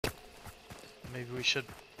maybe we should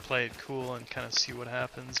play it cool and kind of see what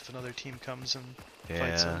happens if another team comes and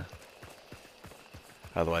fights them.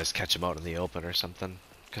 Otherwise, catch them out in the open or something.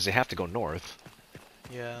 Because they have to go north.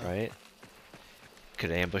 Yeah. Right?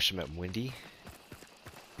 Could ambush them at Windy.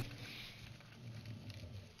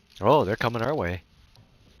 Oh, they're coming our way.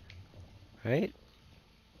 Right?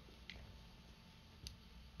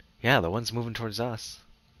 Yeah, the one's moving towards us.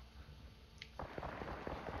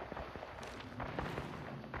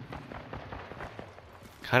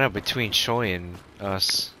 Kind of between Shoy and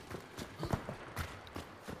us.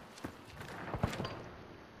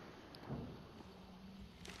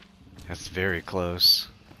 That's very close.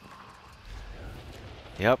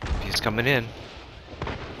 Yep, he's coming in.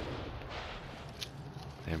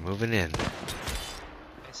 They're moving in.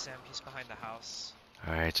 Hey Sam, he's behind the house.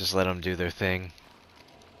 Alright, just let them do their thing.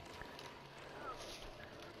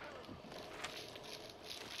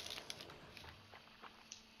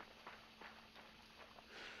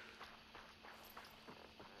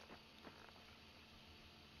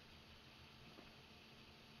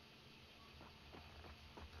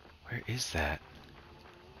 Where is that?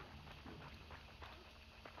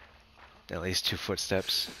 At least 2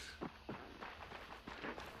 footsteps.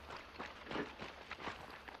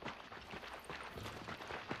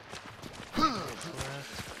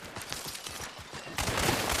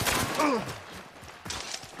 Oh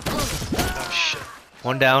shit.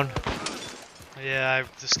 One down. Yeah,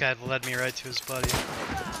 this guy led me right to his buddy.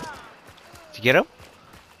 Did you get him?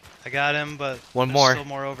 I got him, but One there's more. still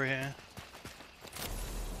more over here.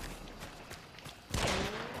 On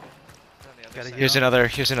the other Gotta side.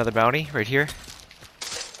 Here's another bounty right here.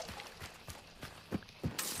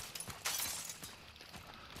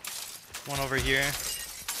 One over here,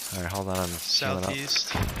 Alright, hold on, I'm healing up.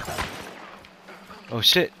 southeast. Oh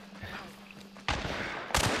shit.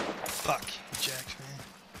 Fuck, he jacked me.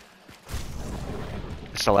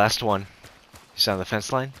 It's the last one. He's on the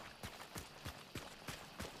fence line.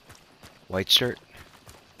 White shirt.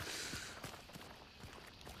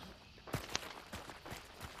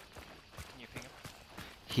 Can you ping him?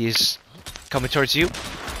 He's coming towards you.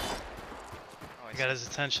 Oh, I got his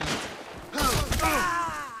attention.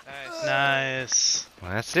 Nice. Nice.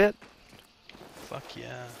 Well, that's it. Fuck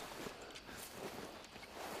yeah.